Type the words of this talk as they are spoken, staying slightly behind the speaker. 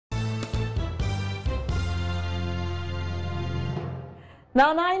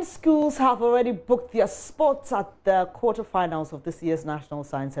Now, 9 schools have already booked their spots at the quarterfinals of this year's National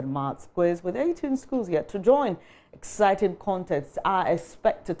Science and Maths Quiz, with 18 schools yet to join. Exciting contests are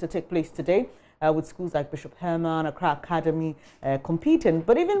expected to take place today, with schools like Bishop Herman, Accra Academy competing.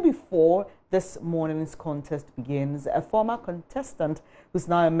 But even before this morning's contest begins, a former contestant who's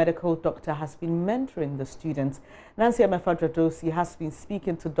now a medical doctor has been mentoring the students. Nancy Emefa-Dradosi has been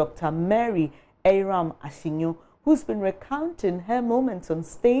speaking to Dr. Mary Aram Ashinyo, who's been recounting her moments on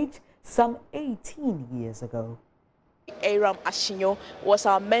stage some 18 years ago. Aram Ashinyo was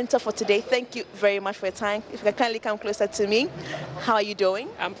our mentor for today. Thank you very much for your time. If you can kindly come closer to me. How are you doing?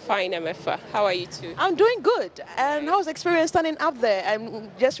 I'm fine, Emefa. How are you too? I'm doing good. And how was the experience standing up there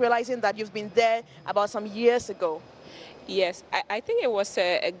and just realizing that you've been there about some years ago? Yes, I think it was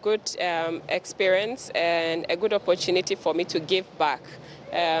a good experience and a good opportunity for me to give back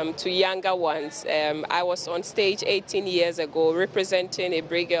to younger ones. I was on stage 18 years ago representing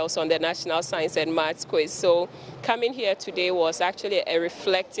Ebri Girls on the National Science and Maths Quiz. So coming here today was actually a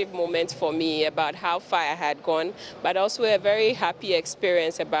reflective moment for me about how far I had gone, but also a very happy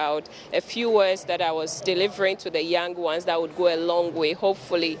experience about a few words that I was delivering to the young ones that would go a long way,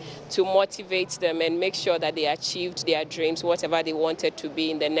 hopefully, to motivate them and make sure that they achieved their dreams, whatever they wanted to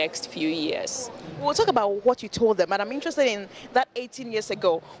be in the next few years. We'll talk about what you told them, and I'm interested in that 18 years ago.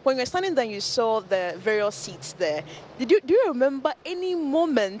 When you were standing there, you saw the various seats there. Do you remember any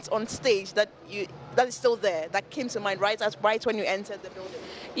moment on stage that is still there, that came to mind right when you entered the building?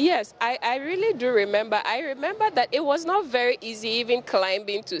 Yes, I really do remember. I remember that it was not very easy even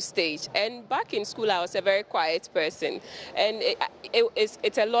climbing to stage. And back in school, I was a very quiet person. And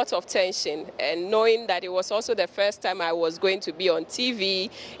it's a lot of tension. And knowing that it was also the first time I was going to be on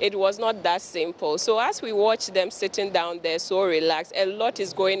TV, it was not that simple. So as we watched them sitting down there so relaxed, a lot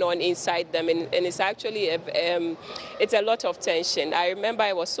is going on inside them. And it's actually it's a lot of tension. I remember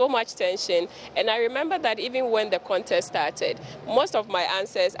it was so much tension. And I remember that even when the contest started, most of my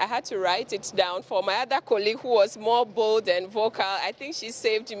answers, I had to write it down for my other colleague who was more bold and vocal. I think she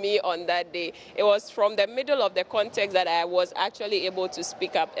saved me on that day. It was from the middle of the context that I was actually able to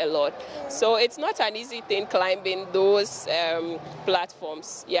speak up a lot. So it's not an easy thing climbing those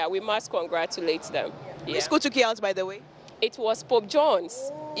platforms. Yeah, we must congratulate them. Yeah. Which school took you out, by the way? It was Pope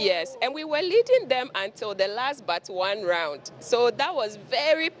John's, yes. And we were leading them until the last but one round. So that was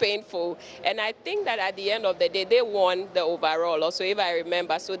very painful. And I think that at the end of the day, they won the overall, also, if I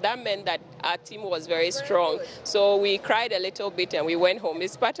remember. So that meant that our team was very strong. So we cried a little bit and we went home.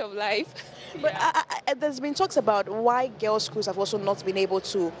 It's part of life. But there's been talks about why girls' schools have also not been able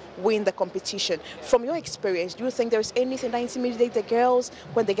to win the competition. From your experience, do you think there's anything that intimidates the girls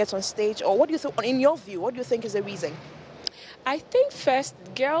when they get on stage? Or what do you think, in your view, what do you think is the reason? I think first,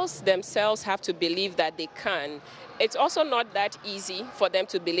 girls themselves have to believe that they can. It's also not that easy for them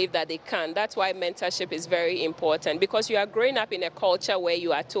to believe that they can. That's why mentorship is very important, because you are growing up in a culture where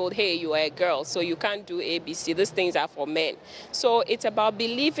you are told, hey, you are a girl, so you can't do ABC. These things are for men. So it's about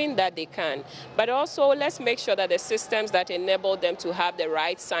believing that they can. But also, let's make sure that the systems that enable them to have the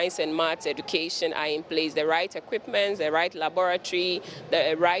right science and maths education are in place, the right equipment, the right laboratory,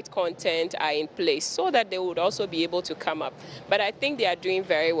 the right content are in place, so that they would also be able to come up. But I think they are doing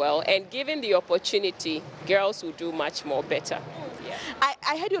very well. And given the opportunity, girls will do much more better. Yeah.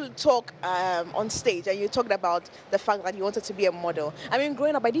 I heard you talk on stage, and you talked about the fact that you wanted to be a model. I mean,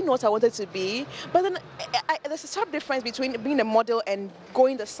 growing up, I didn't know what I wanted to be, but then there's a sharp difference between being a model and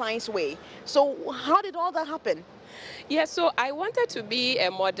going the science way. So how did all that happen? Yeah, so I wanted to be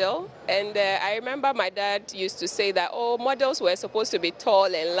a model, and I remember my dad used to say that, oh, models were supposed to be tall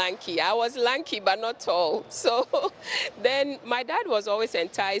and lanky. I was lanky but not tall. So then my dad was always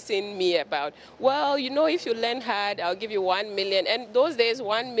enticing me about, well, you know, if you learn hard, I'll give you 1 million. And those days,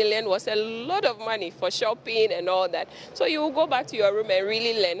 1 million was a lot of money for shopping and all that. So you will go back to your room and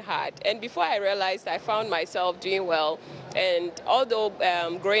really learn hard. And before I realized, I found myself doing well. And although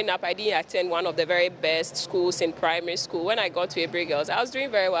growing up, I didn't attend one of the very best schools in primary school, when I got to Ebri Girls, I was doing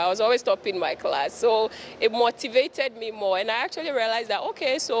very well. I was always topping my class. So it motivated me more. And I actually realized that,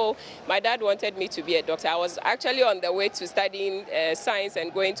 okay, so my dad wanted me to be a doctor. I was actually on the way to studying science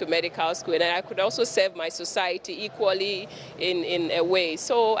and going to medical school. And I could also serve my society equally in a way.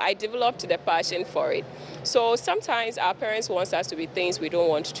 So I developed the passion for it. So sometimes our parents want us to be things we don't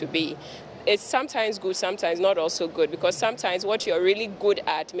want to be. it's sometimes good, sometimes not also good, because sometimes what you're really good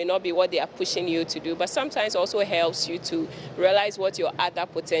at may not be what they are pushing you to do, but sometimes also helps you to realize what your other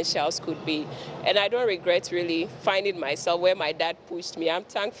potentials could be. And I don't regret really finding myself where my dad pushed me. I'm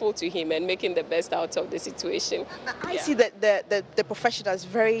thankful to him and making the best out of the situation. I see that the profession as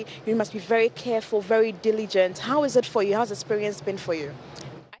very, you must be very careful, very diligent. How is it for you? How's the experience been for you?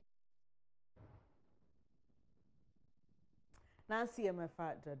 Nancy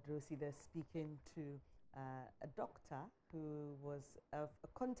MFA Dadrosi there speaking to a doctor who was a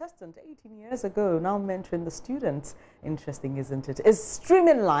contestant 18 years ago, now mentoring the students. Interesting, isn't it? It's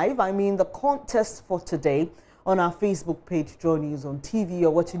streaming live. I mean, the contest for today on our Facebook page, JoyNews on TV.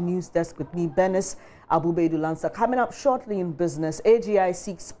 You're watching News Desk with me, Benis Abubedu Lanza. Coming up shortly in business, AGI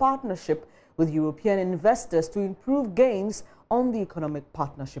seeks partnership with European investors to improve gains on the Economic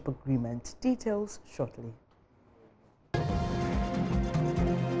Partnership Agreement. Details shortly.